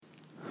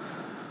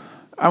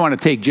I want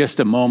to take just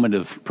a moment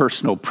of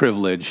personal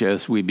privilege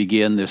as we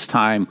begin this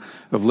time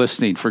of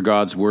listening for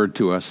God's word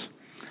to us.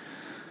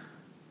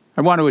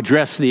 I want to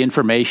address the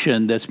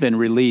information that's been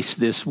released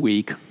this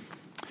week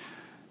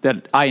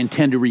that I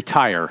intend to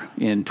retire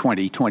in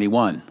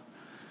 2021.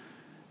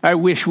 I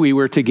wish we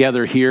were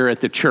together here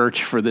at the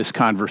church for this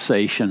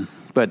conversation,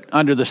 but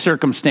under the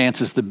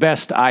circumstances, the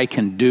best I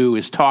can do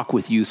is talk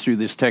with you through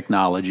this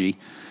technology.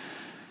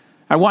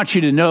 I want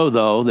you to know,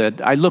 though, that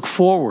I look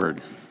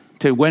forward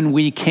to when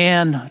we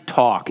can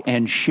talk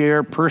and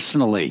share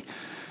personally,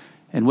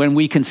 and when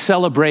we can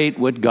celebrate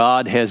what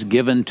God has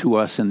given to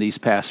us in these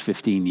past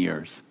 15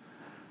 years.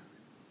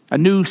 A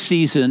new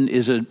season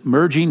is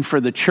emerging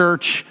for the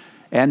church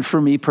and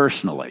for me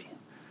personally.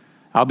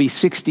 I'll be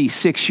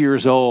 66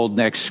 years old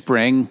next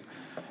spring,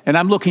 and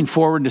I'm looking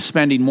forward to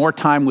spending more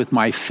time with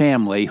my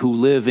family who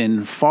live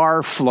in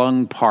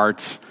far-flung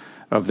parts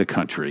of the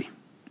country.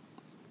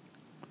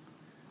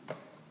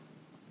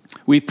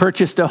 We've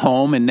purchased a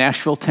home in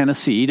Nashville,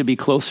 Tennessee, to be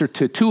closer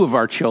to 2 of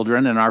our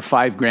children and our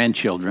 5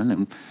 grandchildren,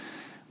 and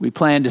we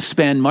plan to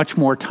spend much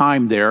more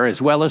time there,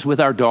 as well as with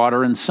our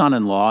daughter and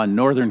son-in-law in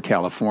Northern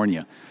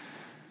California.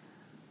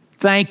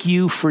 Thank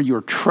you for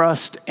your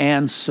trust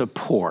and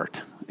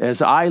support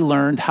as I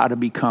learned how to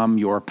become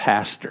your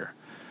pastor.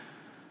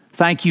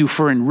 Thank you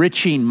for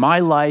enriching my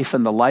life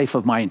and the life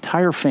of my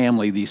entire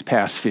family these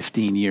past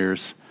 15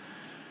 years.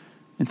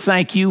 And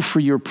thank you for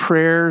your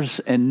prayers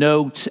and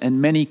notes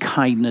and many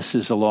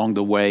kindnesses along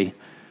the way.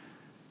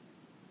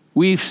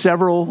 We've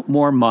several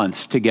more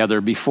months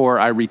together before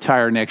I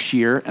retire next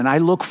year, and I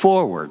look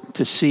forward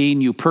to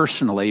seeing you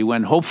personally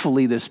when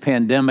hopefully this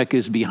pandemic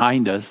is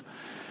behind us.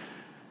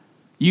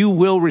 You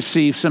will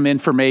receive some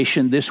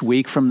information this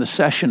week from the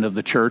session of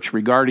the church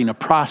regarding a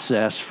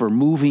process for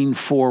moving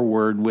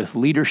forward with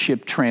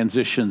leadership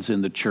transitions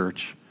in the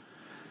church.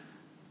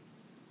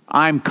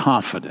 I'm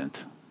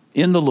confident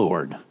in the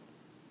Lord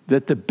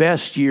that the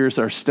best years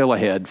are still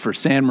ahead for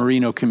San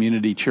Marino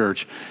Community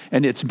Church,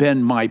 and it's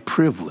been my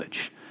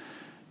privilege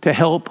to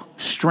help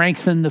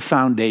strengthen the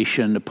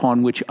foundation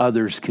upon which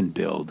others can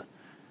build.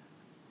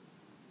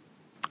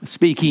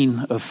 Speaking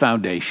of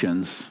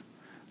foundations,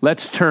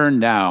 let's turn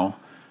now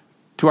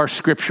to our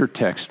scripture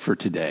text for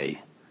today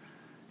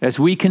as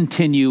we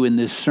continue in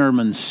this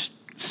sermon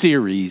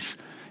series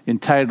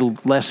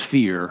entitled Less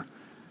Fear,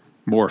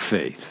 More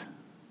Faith.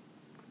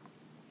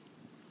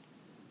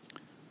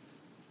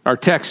 Our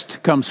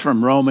text comes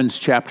from Romans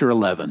chapter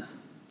 11.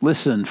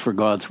 Listen for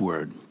God's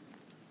word.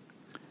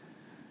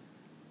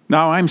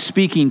 Now I'm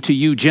speaking to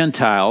you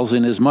Gentiles,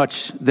 inasmuch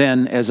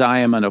then as I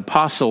am an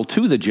apostle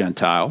to the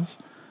Gentiles.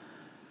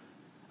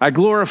 I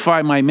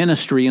glorify my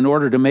ministry in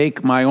order to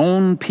make my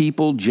own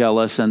people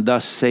jealous and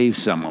thus save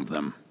some of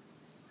them.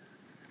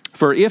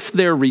 For if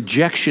their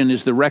rejection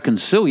is the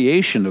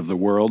reconciliation of the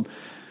world,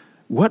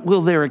 what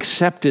will their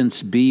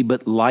acceptance be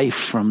but life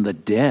from the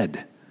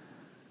dead?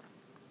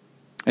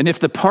 And if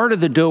the part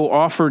of the dough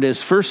offered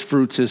as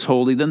firstfruits is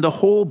holy, then the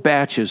whole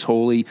batch is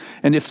holy.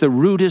 And if the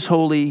root is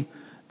holy,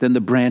 then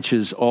the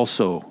branches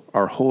also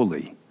are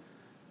holy.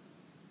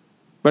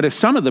 But if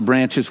some of the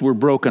branches were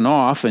broken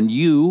off, and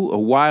you, a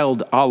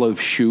wild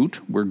olive shoot,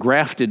 were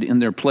grafted in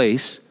their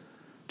place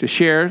to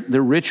share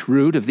the rich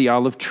root of the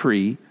olive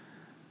tree,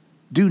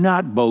 do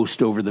not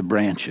boast over the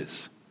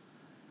branches.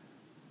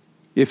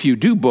 If you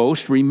do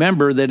boast,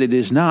 remember that it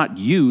is not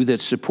you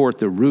that support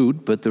the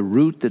root, but the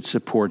root that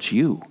supports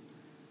you.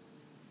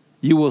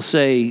 You will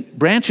say,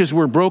 branches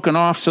were broken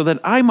off so that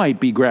I might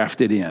be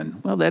grafted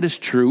in. Well, that is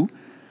true.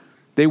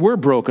 They were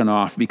broken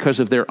off because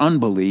of their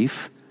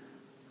unbelief,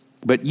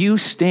 but you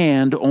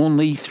stand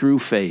only through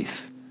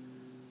faith.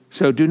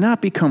 So do not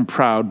become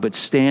proud, but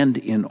stand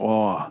in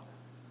awe.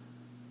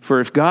 For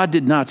if God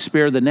did not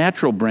spare the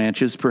natural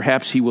branches,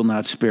 perhaps he will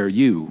not spare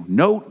you.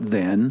 Note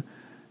then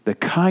the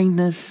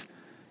kindness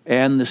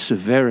and the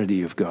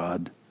severity of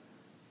God.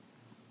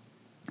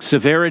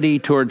 Severity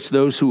towards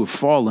those who have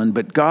fallen,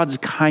 but God's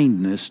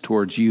kindness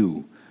towards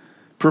you,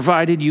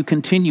 provided you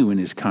continue in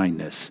his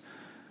kindness.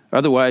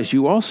 Otherwise,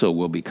 you also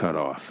will be cut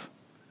off.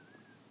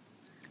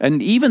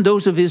 And even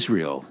those of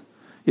Israel,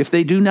 if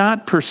they do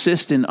not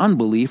persist in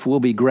unbelief, will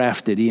be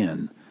grafted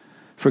in.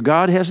 For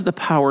God has the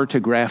power to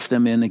graft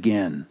them in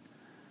again.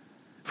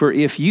 For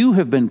if you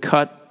have been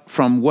cut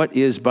from what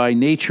is by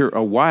nature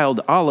a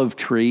wild olive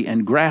tree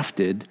and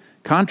grafted,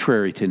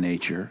 contrary to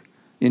nature,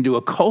 into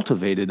a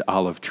cultivated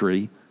olive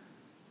tree,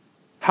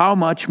 how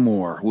much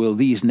more will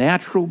these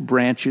natural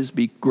branches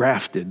be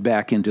grafted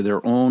back into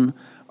their own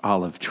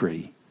olive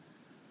tree?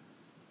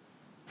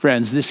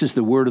 Friends, this is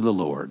the word of the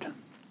Lord.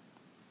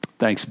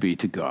 Thanks be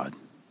to God.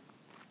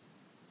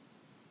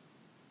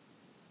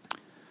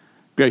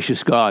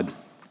 Gracious God,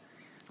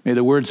 may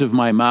the words of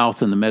my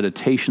mouth and the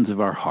meditations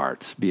of our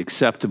hearts be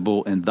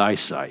acceptable in thy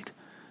sight,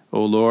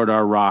 O Lord,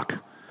 our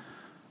rock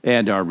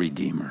and our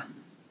Redeemer.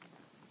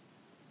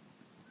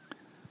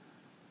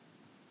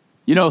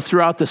 You know,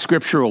 throughout the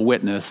scriptural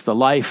witness, the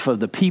life of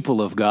the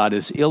people of God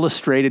is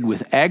illustrated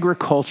with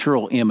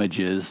agricultural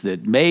images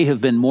that may have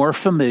been more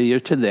familiar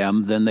to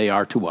them than they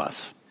are to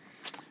us.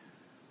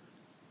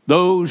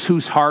 Those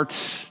whose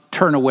hearts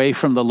turn away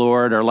from the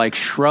Lord are like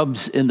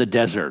shrubs in the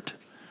desert.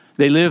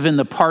 They live in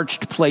the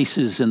parched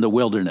places in the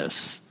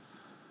wilderness.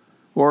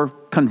 Or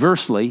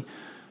conversely,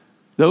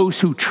 those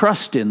who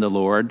trust in the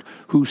Lord,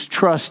 whose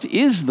trust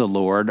is the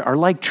Lord, are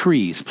like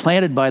trees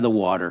planted by the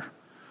water.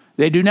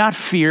 They do not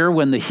fear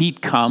when the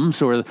heat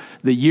comes or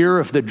the year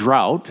of the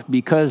drought,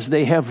 because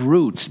they have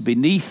roots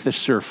beneath the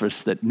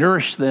surface that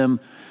nourish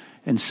them,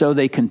 and so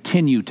they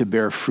continue to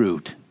bear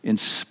fruit in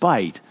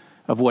spite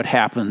of what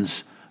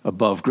happens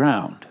above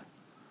ground.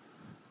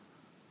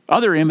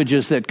 Other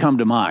images that come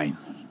to mind.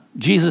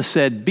 Jesus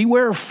said,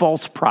 beware of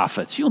false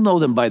prophets. You'll know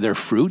them by their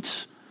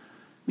fruits.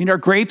 Are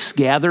grapes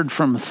gathered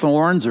from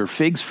thorns or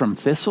figs from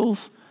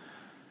thistles?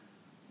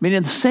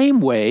 In the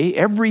same way,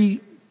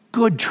 every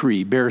good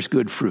tree bears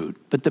good fruit,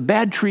 but the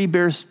bad tree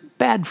bears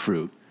bad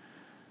fruit.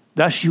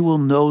 Thus you will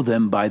know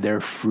them by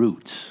their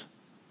fruits.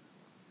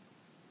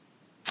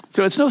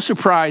 So it's no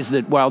surprise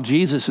that while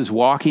Jesus is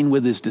walking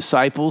with his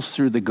disciples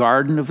through the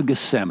Garden of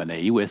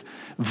Gethsemane with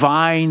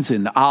vines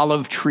and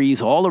olive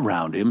trees all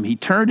around him, he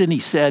turned and he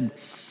said,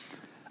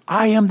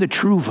 I am the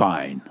true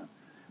vine.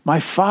 My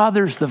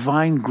Father's the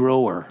vine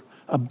grower.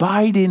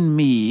 Abide in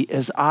me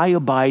as I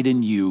abide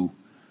in you.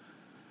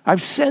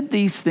 I've said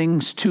these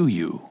things to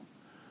you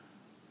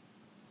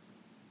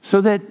so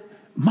that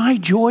my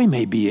joy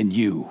may be in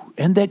you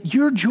and that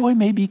your joy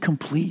may be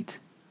complete.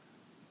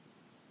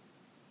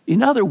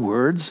 In other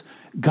words,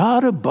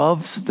 God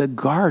aboves the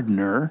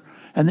gardener,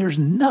 and there's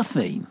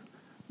nothing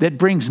that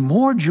brings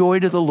more joy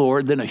to the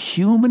Lord than a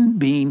human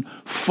being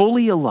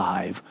fully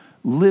alive,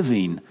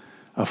 living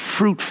a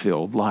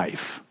fruit-filled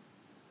life.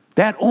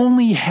 That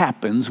only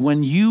happens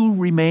when you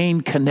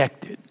remain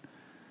connected.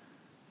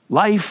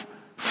 Life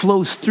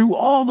flows through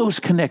all those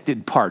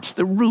connected parts,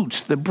 the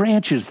roots, the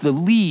branches, the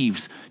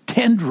leaves,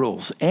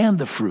 tendrils, and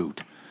the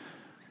fruit.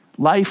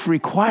 Life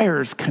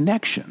requires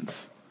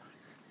connections.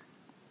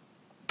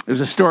 There's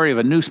a story of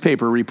a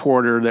newspaper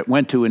reporter that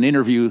went to an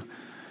interview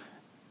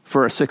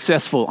for a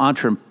successful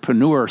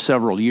entrepreneur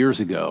several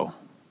years ago.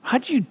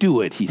 How'd you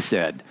do it, he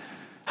said.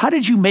 How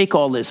did you make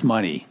all this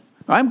money?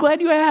 I'm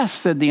glad you asked,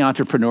 said the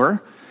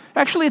entrepreneur.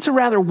 Actually, it's a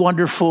rather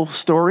wonderful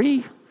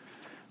story.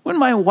 When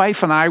my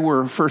wife and I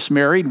were first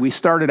married, we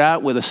started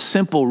out with a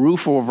simple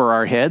roof over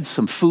our heads,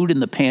 some food in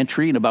the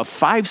pantry, and about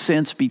 5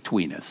 cents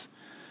between us.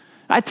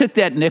 I took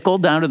that nickel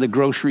down to the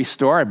grocery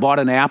store. I bought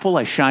an apple.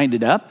 I shined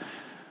it up.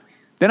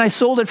 Then I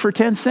sold it for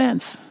 10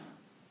 cents.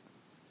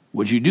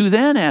 What'd you do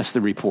then? Asked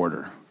the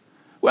reporter.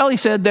 Well, he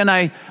said, then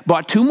I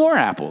bought 2 more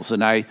apples,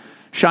 and I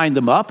shined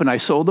them up, and I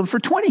sold them for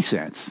 20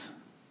 cents.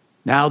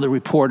 Now the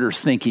reporter's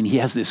thinking he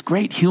has this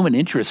great human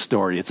interest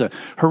story. It's a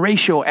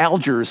Horatio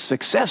Alger's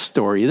success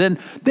story. Then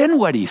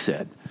what, he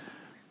said?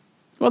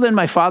 Well, then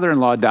my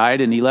father-in-law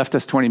died, and he left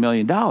us $20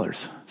 million,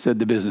 said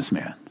the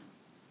businessman.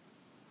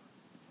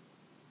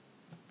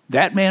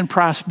 That man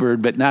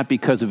prospered, but not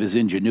because of his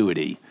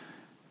ingenuity,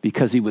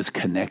 because he was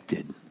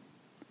connected.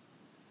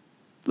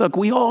 Look,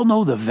 we all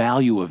know the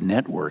value of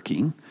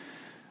networking.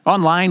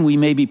 Online, we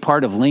may be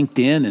part of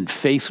LinkedIn and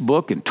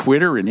Facebook and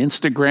Twitter and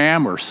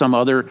Instagram or some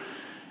other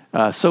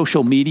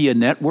social media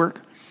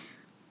network.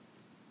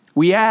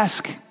 We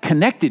ask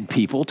connected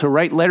people to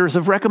write letters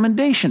of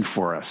recommendation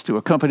for us to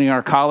accompany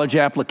our college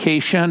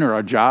application or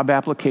our job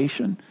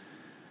application.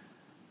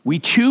 We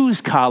choose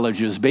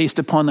colleges based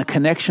upon the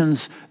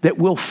connections that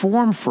will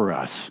form for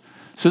us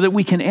so that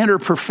we can enter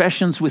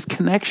professions with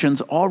connections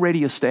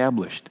already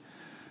established.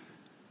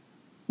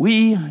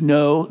 We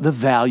know the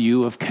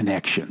value of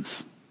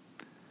connections.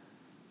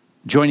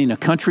 Joining a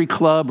country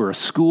club or a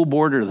school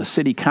board or the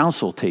city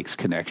council takes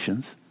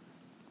connections.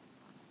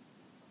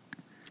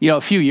 A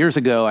few years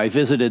ago, I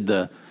visited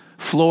the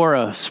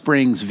Flora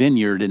Springs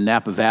Vineyard in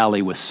Napa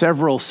Valley with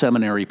several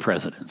seminary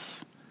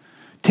presidents.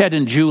 Ted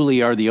and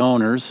Julie are the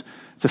owners.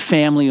 It's a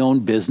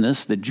family-owned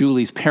business that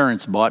Julie's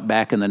parents bought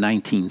back in the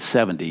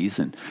 1970s.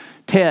 And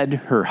Ted,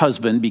 her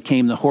husband,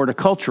 became the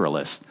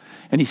horticulturalist.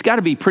 And he's got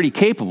to be pretty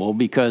capable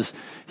because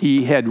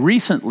he had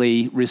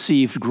recently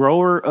received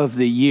Grower of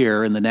the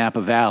Year in the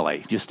Napa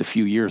Valley just a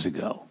few years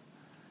ago.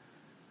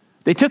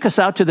 They took us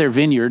out to their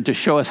vineyard to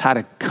show us how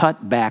to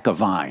cut back a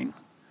vine.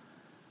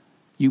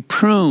 You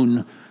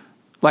prune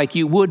like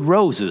you would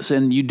roses,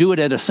 and you do it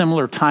at a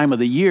similar time of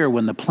the year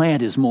when the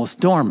plant is most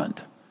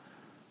dormant.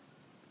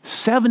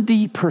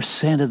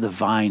 70% of the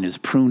vine is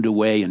pruned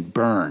away and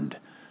burned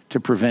to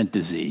prevent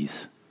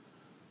disease.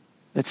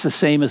 That's the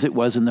same as it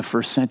was in the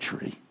first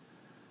century.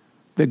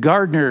 The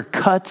gardener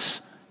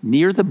cuts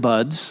near the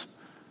buds.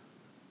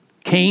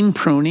 Cane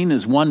pruning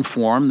is one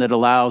form that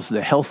allows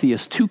the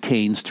healthiest 2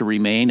 canes to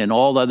remain, and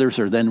all others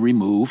are then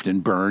removed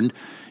and burned.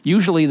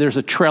 Usually there's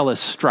a trellis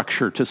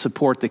structure to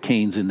support the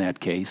canes in that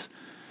case.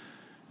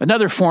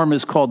 Another form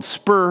is called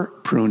spur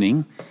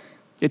pruning.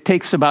 It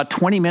takes about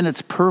 20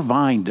 minutes per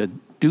vine to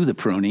do the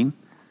pruning.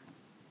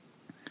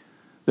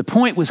 The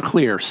point was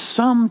clear.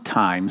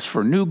 Sometimes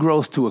for new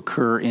growth to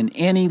occur in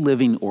any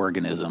living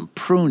organism,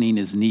 pruning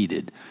is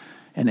needed,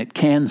 and it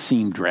can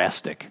seem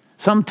drastic.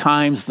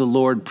 Sometimes the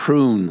Lord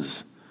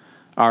prunes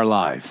our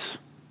lives.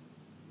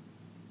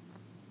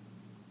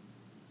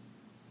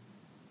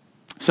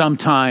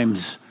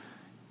 Sometimes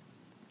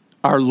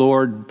our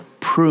Lord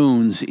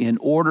prunes in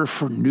order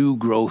for new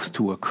growth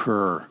to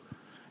occur,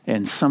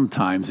 and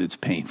sometimes it's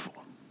painful.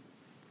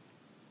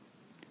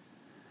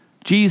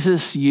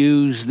 Jesus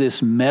used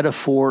this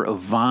metaphor of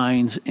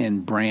vines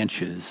and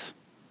branches.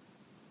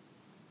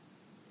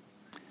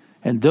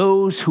 And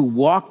those who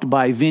walked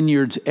by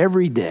vineyards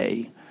every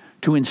day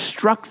to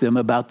instruct them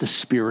about the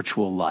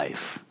spiritual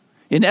life.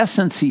 In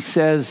essence, he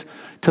says,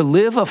 to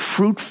live a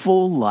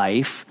fruitful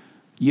life,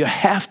 you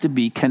have to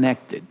be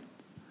connected.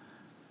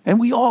 And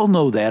we all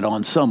know that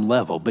on some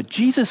level, but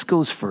Jesus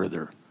goes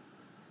further.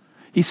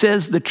 He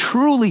says the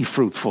truly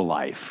fruitful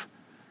life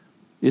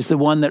is the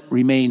one that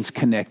remains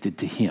connected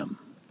to him.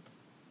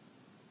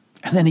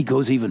 And then he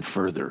goes even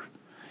further.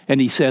 And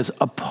he says,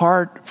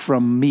 apart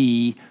from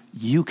me,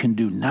 you can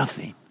do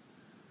nothing.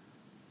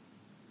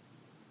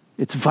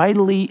 It's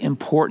vitally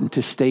important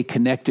to stay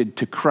connected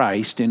to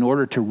Christ in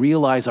order to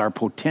realize our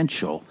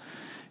potential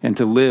and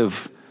to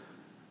live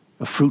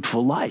a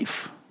fruitful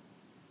life.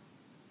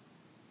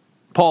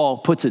 Paul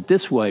puts it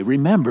this way: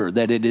 remember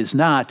that it is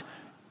not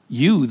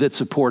you that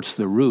supports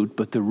the root,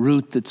 but the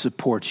root that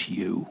supports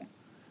you.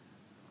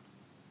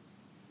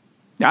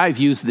 I've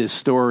used this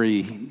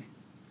story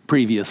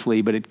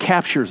previously, but it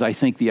captures, I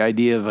think, the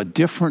idea of a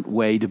different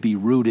way to be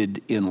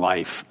rooted in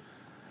life.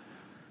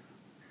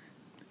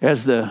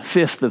 As the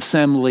Fifth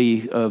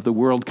Assembly of the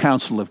World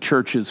Council of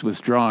Churches was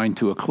drawing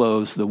to a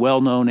close, the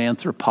well-known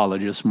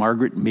anthropologist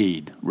Margaret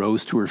Mead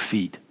rose to her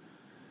feet.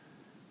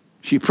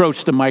 She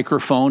approached the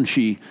microphone.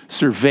 She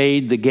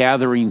surveyed the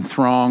gathering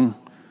throng.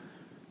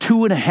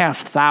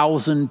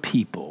 2,500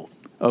 people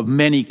of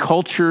many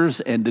cultures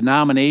and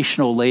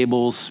denominational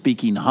labels,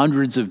 speaking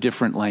hundreds of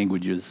different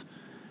languages.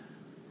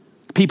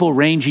 People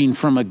ranging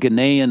from a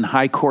Ghanaian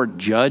high court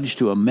judge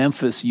to a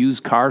Memphis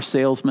used car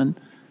salesman,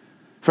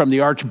 from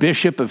the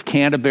Archbishop of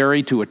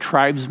Canterbury to a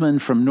tribesman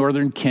from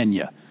northern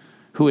Kenya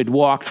who had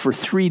walked for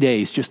 3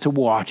 days just to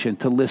watch and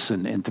to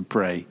listen and to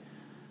pray.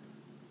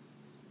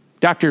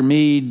 Dr.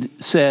 Mead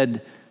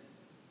said,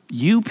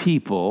 you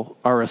people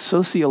are a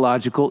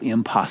sociological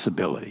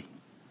impossibility.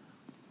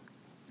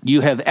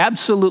 You have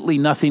absolutely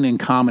nothing in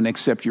common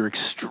except your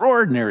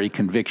extraordinary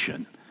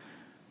conviction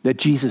that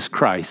Jesus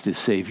Christ is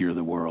Savior of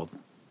the world.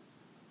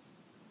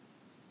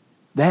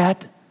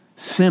 That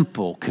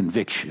simple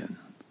conviction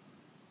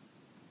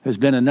has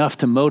been enough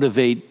to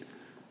motivate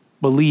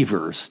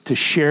believers to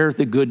share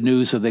the good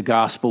news of the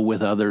gospel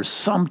with others,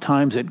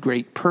 sometimes at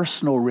great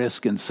personal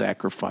risk and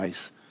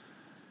sacrifice.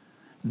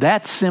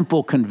 That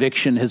simple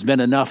conviction has been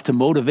enough to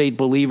motivate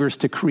believers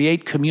to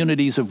create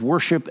communities of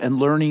worship and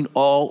learning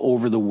all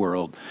over the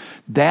world.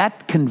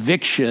 That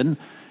conviction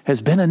has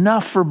been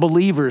enough for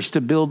believers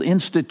to build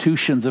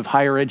institutions of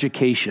higher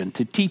education,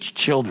 to teach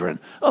children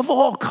of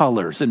all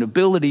colors and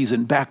abilities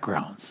and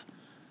backgrounds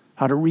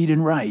how to read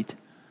and write,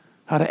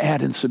 how to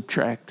add and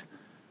subtract.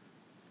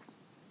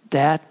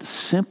 That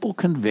simple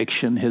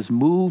conviction has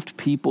moved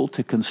people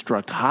to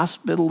construct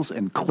hospitals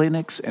and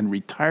clinics and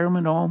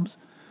retirement homes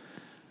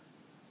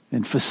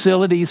and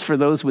facilities for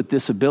those with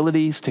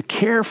disabilities, to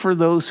care for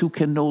those who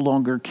can no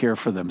longer care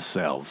for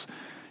themselves.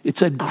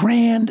 It's a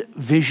grand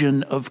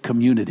vision of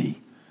community.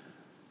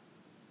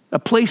 A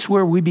place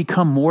where we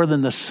become more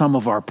than the sum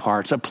of our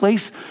parts. A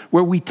place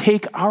where we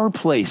take our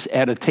place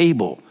at a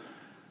table,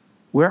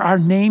 where our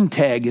name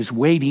tag is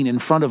waiting in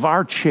front of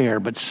our chair,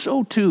 but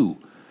so too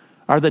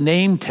are the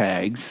name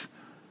tags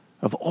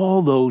of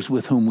all those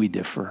with whom we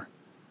differ.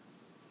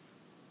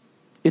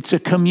 It's a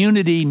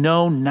community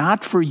known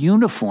not for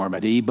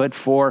uniformity, but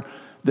for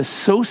the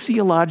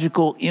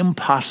sociological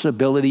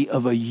impossibility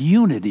of a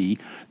unity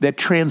that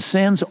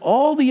transcends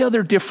all the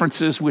other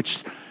differences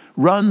which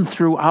run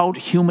throughout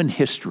human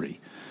history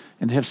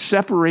and have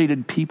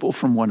separated people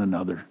from one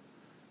another.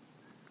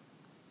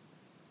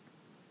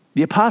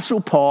 The Apostle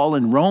Paul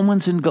in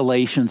Romans and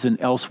Galatians and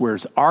elsewhere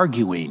is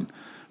arguing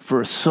for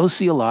a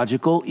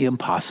sociological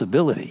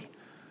impossibility.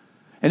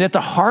 And at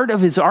the heart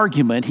of his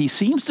argument, he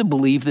seems to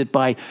believe that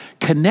by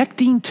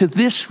connecting to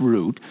this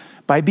root,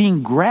 by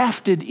being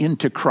grafted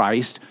into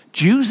Christ,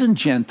 Jews and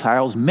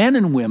Gentiles, men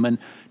and women,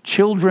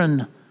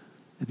 children,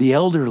 the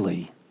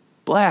elderly,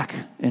 black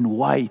and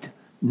white,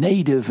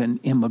 native and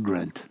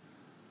immigrant,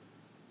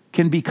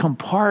 can become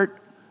part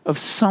of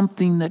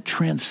something that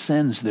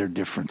transcends their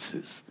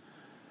differences,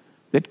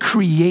 that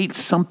creates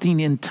something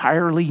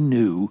entirely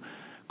new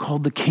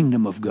called the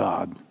kingdom of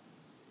God.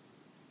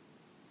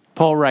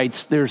 Paul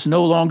writes, there's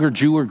no longer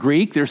Jew or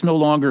Greek, there's no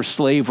longer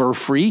slave or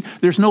free,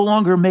 there's no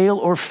longer male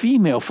or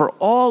female, for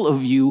all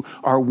of you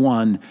are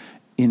one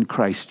in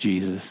Christ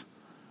Jesus.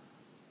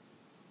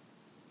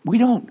 We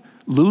don't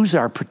lose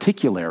our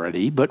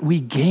particularity, but we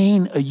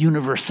gain a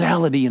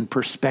universality in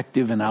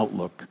perspective and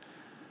outlook.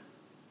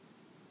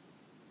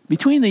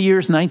 Between the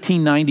years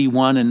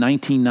 1991 and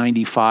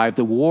 1995,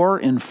 the war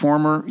in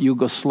former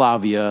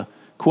Yugoslavia,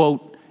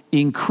 quote,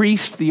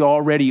 increased the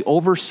already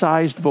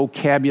oversized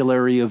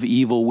vocabulary of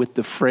evil with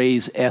the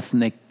phrase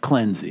ethnic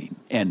cleansing,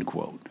 end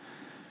quote,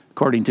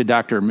 according to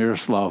Dr.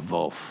 Miroslav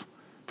Volf,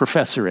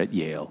 professor at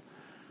Yale.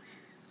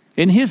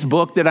 In his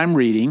book that I'm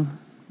reading,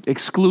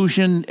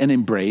 Exclusion and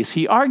Embrace,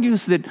 he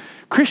argues that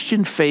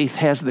Christian faith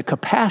has the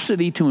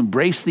capacity to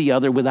embrace the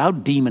other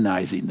without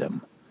demonizing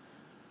them.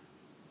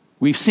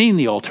 We've seen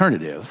the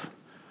alternative.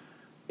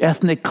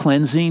 Ethnic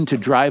cleansing to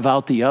drive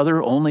out the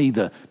other. Only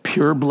the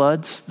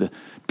purebloods, the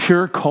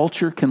pure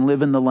culture can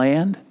live in the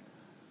land.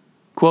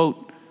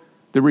 Quote,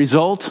 the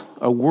result,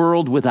 a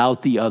world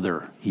without the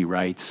other, he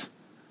writes.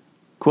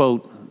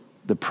 Quote,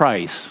 the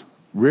price,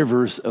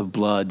 rivers of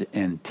blood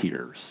and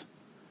tears.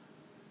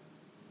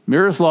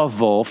 Miroslav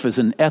Volf is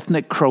an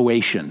ethnic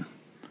Croatian.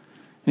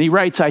 And he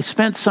writes, I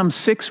spent some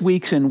 6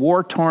 weeks in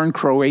war-torn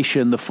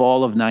Croatia in the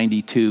fall of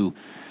 '92.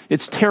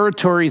 Its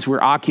territories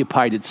were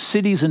occupied, its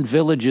cities and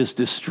villages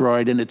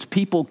destroyed, and its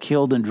people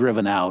killed and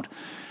driven out.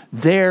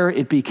 There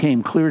it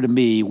became clear to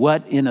me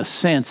what, in a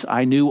sense,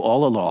 I knew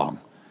all along.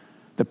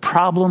 The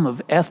problem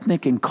of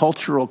ethnic and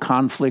cultural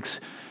conflicts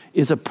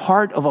is a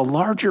part of a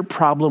larger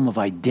problem of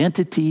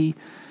identity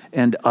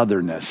and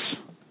otherness.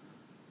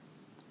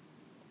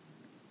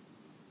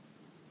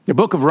 The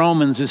book of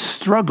Romans is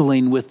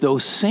struggling with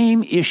those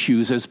same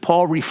issues as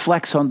Paul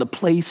reflects on the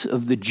place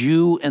of the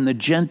Jew and the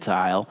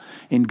Gentile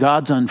in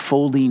God's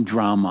unfolding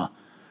drama.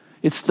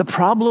 It's the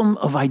problem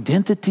of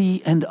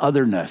identity and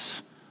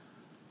otherness.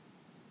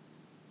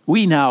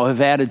 We now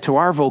have added to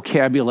our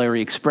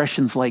vocabulary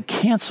expressions like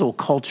cancel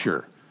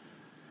culture.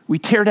 We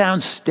tear down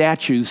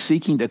statues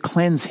seeking to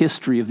cleanse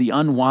history of the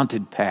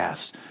unwanted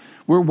past.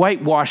 We're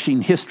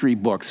whitewashing history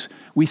books.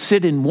 We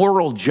sit in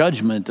moral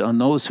judgment on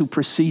those who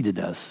preceded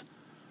us.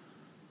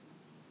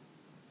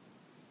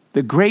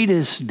 The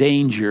greatest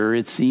danger,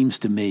 it seems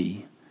to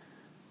me,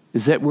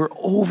 is that we're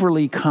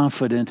overly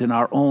confident in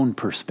our own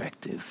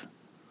perspective.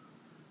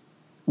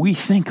 We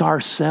think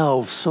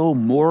ourselves so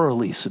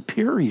morally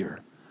superior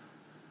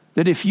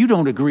that if you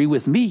don't agree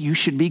with me, you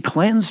should be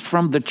cleansed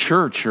from the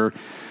church or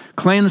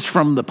cleansed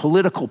from the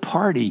political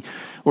party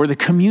or the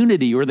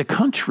community or the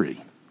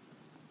country.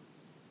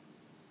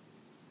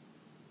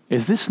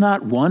 Is this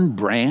not one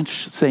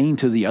branch saying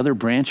to the other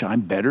branch,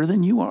 I'm better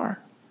than you are?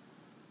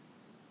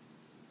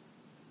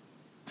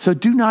 So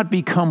do not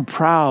become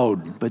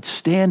proud, but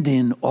stand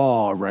in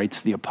awe,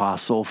 writes the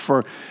apostle.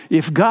 For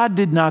if God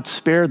did not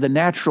spare the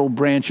natural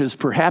branches,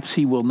 perhaps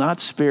he will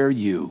not spare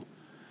you.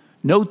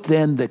 Note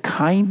then the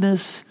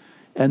kindness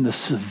and the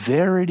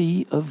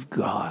severity of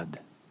God.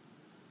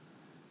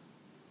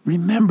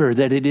 Remember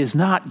that it is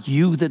not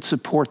you that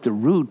support the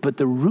root, but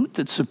the root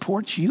that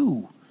supports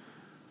you.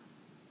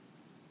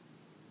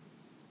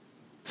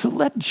 So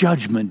let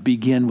judgment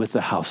begin with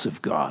the house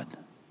of God.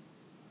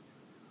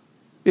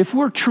 If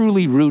we're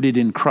truly rooted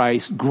in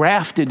Christ,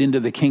 grafted into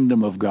the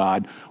kingdom of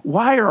God,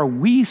 why are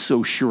we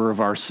so sure of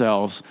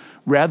ourselves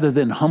rather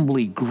than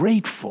humbly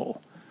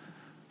grateful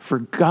for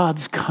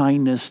God's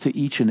kindness to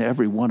each and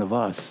every one of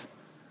us?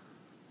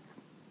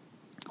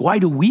 Why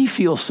do we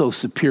feel so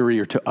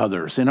superior to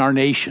others in our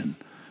nation?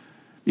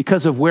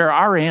 Because of where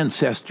our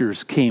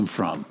ancestors came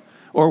from,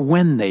 or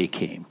when they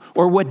came,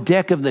 or what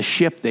deck of the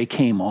ship they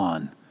came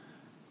on.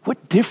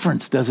 What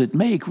difference does it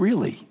make,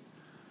 really?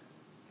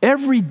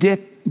 Every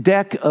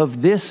deck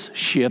of this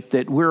ship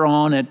that we're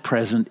on at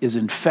present is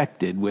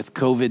infected with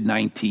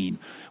COVID-19.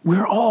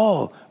 We're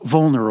all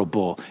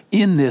vulnerable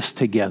in this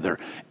together.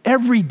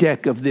 Every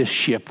deck of this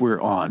ship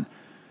we're on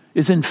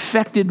is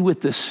infected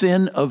with the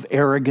sin of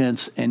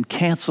arrogance and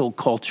cancel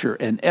culture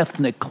and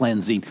ethnic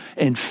cleansing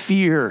and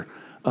fear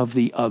of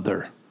the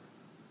other.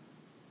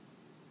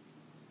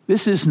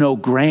 This is no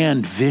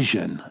grand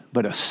vision,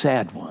 but a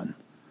sad one.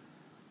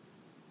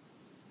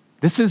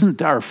 This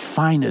isn't our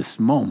finest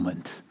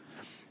moment.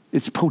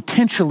 It's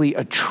potentially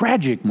a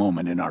tragic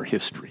moment in our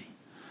history.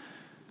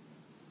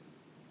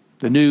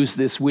 The news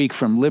this week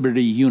from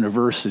Liberty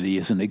University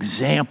is an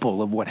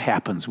example of what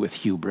happens with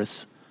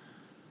hubris.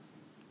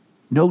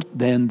 Note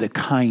then the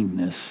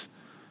kindness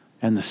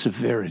and the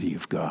severity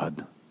of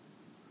God.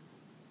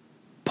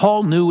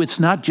 Paul knew it's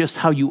not just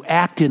how you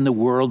act in the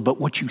world, but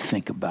what you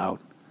think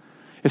about.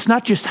 It's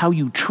not just how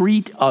you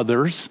treat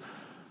others,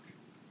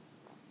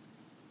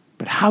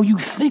 but how you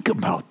think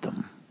about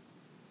them.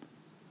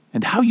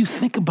 And how you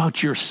think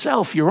about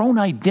yourself, your own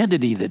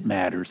identity that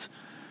matters.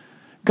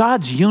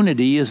 God's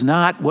unity is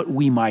not what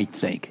we might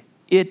think.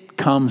 It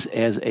comes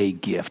as a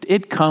gift.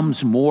 It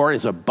comes more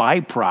as a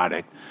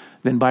byproduct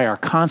than by our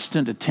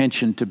constant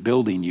attention to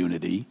building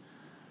unity.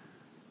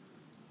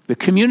 The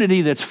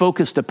community that's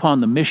focused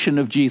upon the mission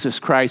of Jesus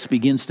Christ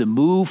begins to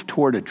move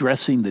toward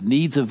addressing the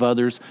needs of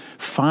others,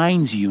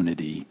 finds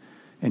unity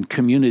and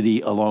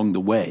community along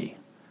the way.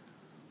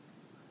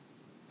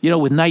 You know,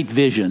 with night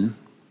vision,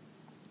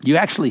 you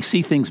actually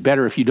see things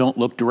better if you don't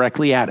look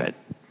directly at it.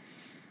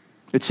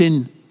 It's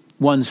in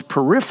one's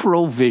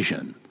peripheral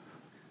vision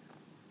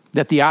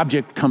that the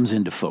object comes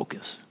into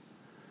focus.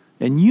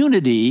 And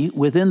unity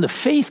within the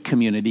faith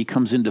community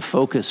comes into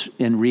focus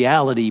in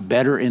reality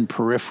better in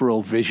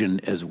peripheral vision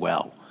as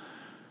well.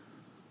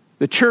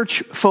 The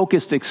church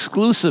focused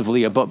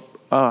exclusively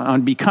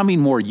on becoming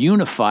more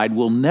unified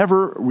will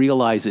never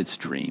realize its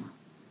dream.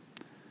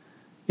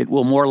 it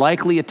will more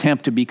likely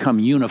attempt to become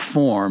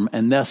uniform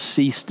and thus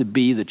cease to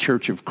be the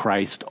Church of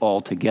Christ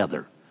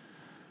altogether.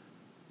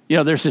 You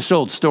know, there's this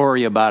old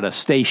story about a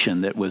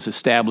station that was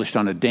established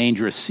on a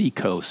dangerous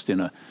seacoast in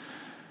a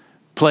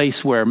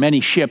place where many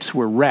ships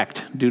were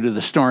wrecked due to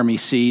the stormy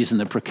seas and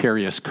the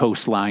precarious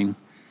coastline.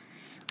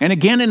 And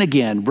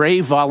again,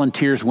 brave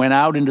volunteers went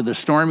out into the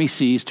stormy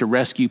seas to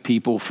rescue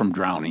people from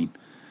drowning.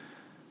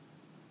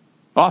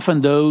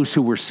 Often those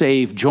who were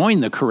saved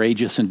joined the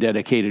courageous and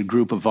dedicated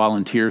group of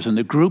volunteers, and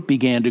the group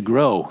began to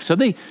grow. So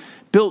they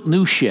built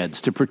new sheds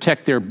to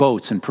protect their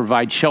boats and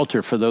provide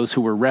shelter for those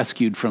who were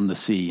rescued from the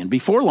sea. And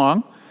before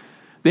long,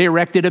 they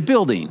erected a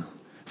building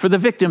for the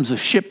victims of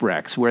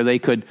shipwrecks where they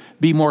could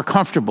be more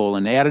comfortable,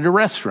 and added a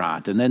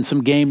restaurant and then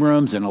some game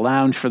rooms and a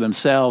lounge for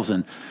themselves.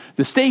 And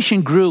the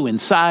station grew in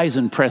size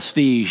and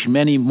prestige.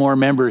 Many more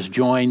members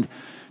joined.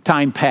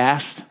 Time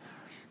passed.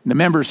 The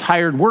members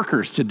hired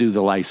workers to do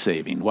the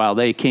life-saving while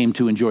they came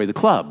to enjoy the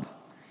club.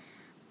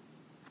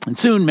 And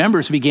soon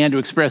members began to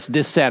express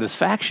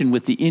dissatisfaction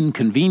with the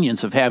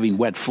inconvenience of having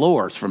wet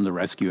floors from the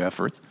rescue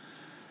efforts.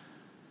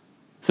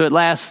 So at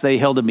last they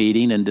held a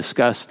meeting and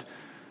discussed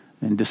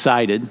and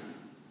decided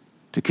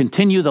to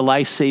continue the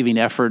life-saving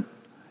effort,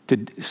 to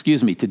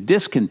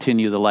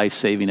discontinue the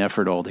life-saving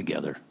effort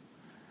altogether.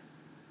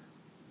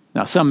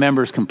 Now, some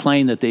members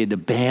complained that they had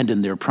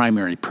abandoned their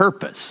primary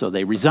purpose, so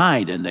they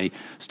resigned and they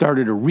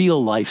started a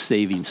real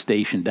life-saving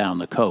station down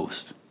the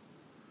coast.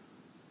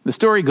 The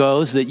story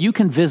goes that you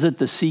can visit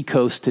the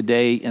seacoast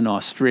today in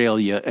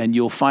Australia and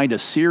you'll find a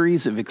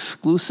series of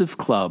exclusive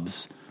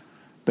clubs,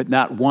 but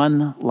not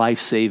one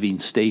life-saving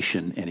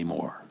station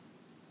anymore.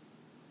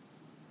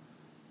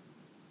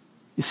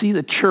 You see,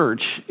 the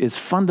church is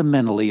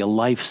fundamentally a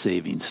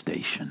life-saving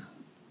station.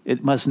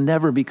 It must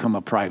never become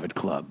a private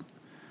club.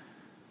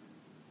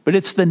 But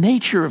it's the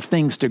nature of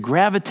things to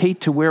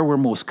gravitate to where we're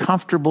most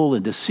comfortable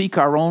and to seek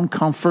our own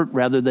comfort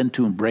rather than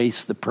to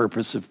embrace the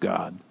purpose of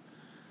God.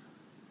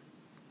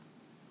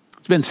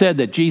 It's been said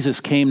that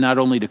Jesus came not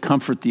only to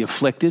comfort the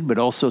afflicted, but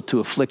also to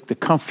afflict the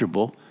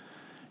comfortable.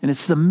 And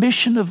it's the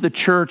mission of the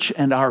church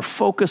and our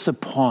focus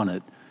upon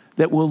it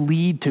that will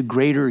lead to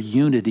greater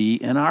unity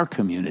in our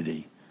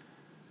community.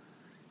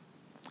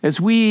 As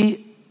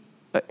we,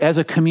 as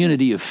a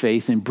community of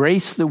faith,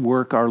 embrace the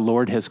work our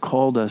Lord has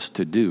called us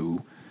to do,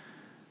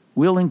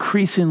 we'll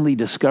increasingly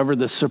discover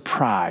the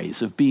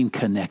surprise of being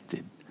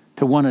connected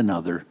to one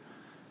another,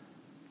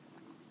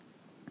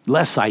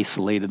 less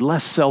isolated,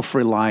 less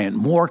self-reliant,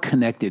 more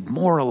connected,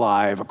 more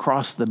alive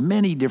across the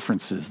many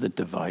differences that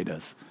divide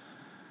us.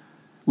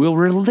 We'll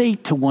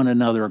relate to one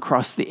another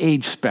across the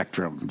age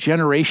spectrum.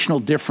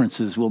 Generational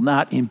differences will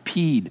not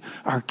impede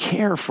our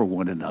care for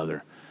one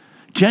another.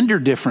 Gender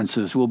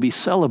differences will be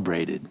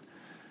celebrated.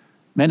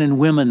 Men and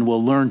women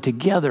will learn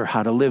together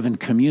how to live in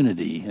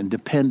community and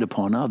depend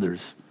upon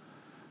others.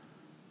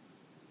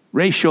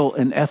 Racial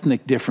and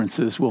ethnic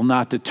differences will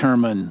not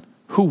determine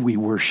who we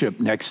worship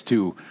next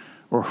to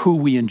or who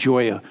we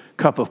enjoy a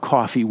cup of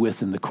coffee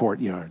with in the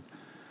courtyard.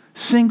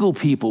 Single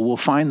people will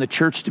find the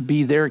church to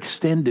be their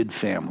extended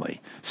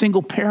family.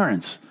 Single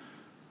parents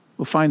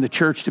will find the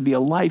church to be a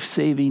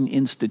life-saving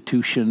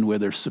institution where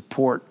there's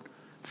support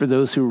for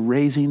those who are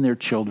raising their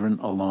children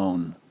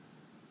alone.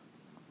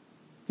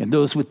 And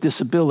those with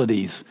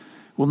disabilities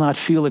will not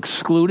feel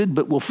excluded,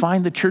 but will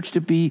find the church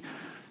to be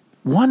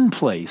one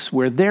place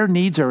where their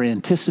needs are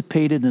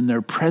anticipated and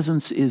their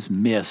presence is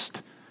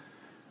missed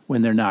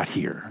when they're not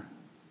here.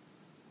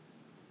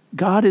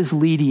 God is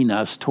leading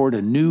us toward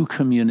a new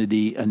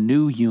community, a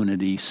new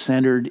unity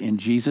centered in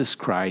Jesus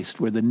Christ,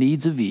 where the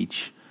needs of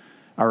each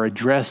are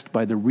addressed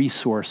by the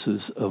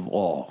resources of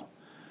all,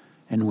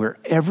 and where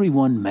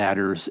everyone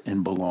matters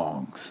and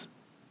belongs.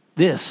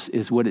 This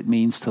is what it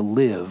means to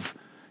live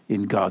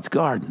in God's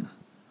garden.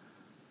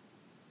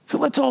 So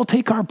let's all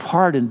take our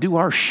part and do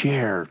our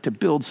share to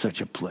build such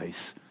a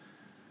place.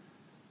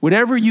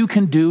 Whatever you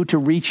can do to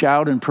reach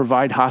out and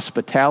provide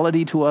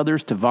hospitality to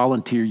others, to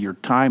volunteer your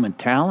time and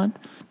talent,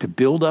 to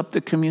build up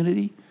the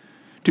community,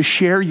 to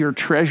share your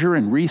treasure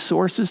and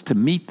resources to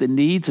meet the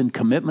needs and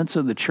commitments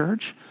of the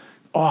church,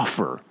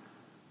 offer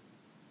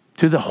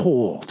to the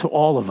whole, to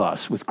all of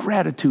us, with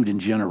gratitude and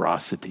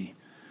generosity.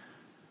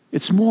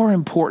 It's more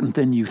important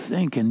than you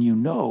think and you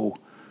know.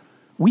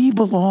 We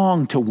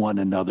belong to one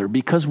another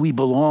because we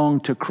belong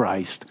to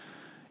Christ.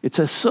 It's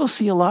a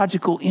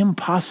sociological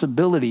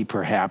impossibility,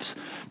 perhaps,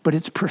 but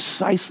it's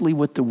precisely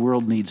what the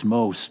world needs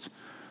most.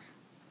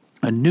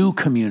 A new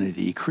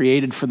community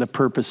created for the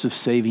purpose of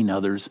saving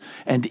others,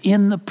 and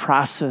in the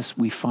process,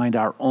 we find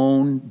our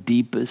own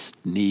deepest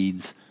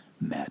needs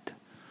met.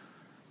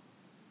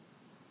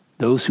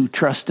 Those who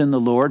trust in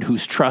the Lord,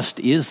 whose trust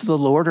is the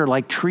Lord, are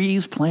like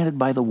trees planted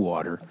by the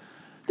water.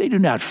 They do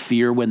not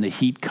fear when the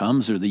heat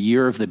comes or the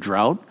year of the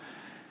drought,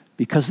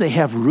 because they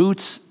have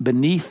roots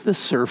beneath the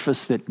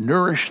surface that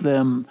nourish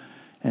them,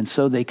 and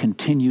so they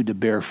continue to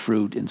bear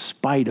fruit in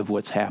spite of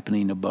what's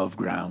happening above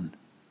ground.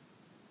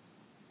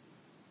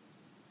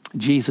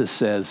 Jesus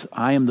says,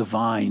 I am the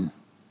vine,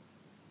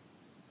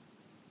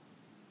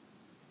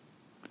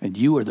 and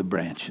you are the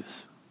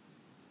branches.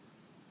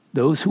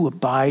 Those who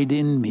abide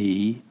in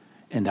me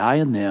and I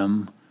in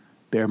them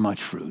bear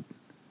much fruit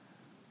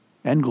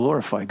and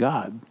glorify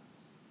God.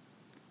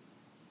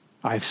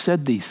 I've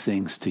said these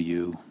things to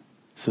you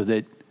so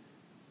that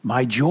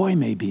my joy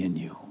may be in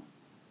you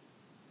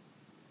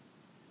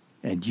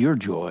and your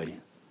joy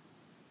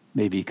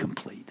may be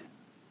complete.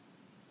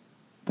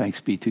 Thanks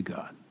be to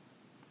God.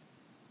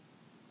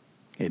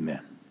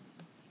 Amen.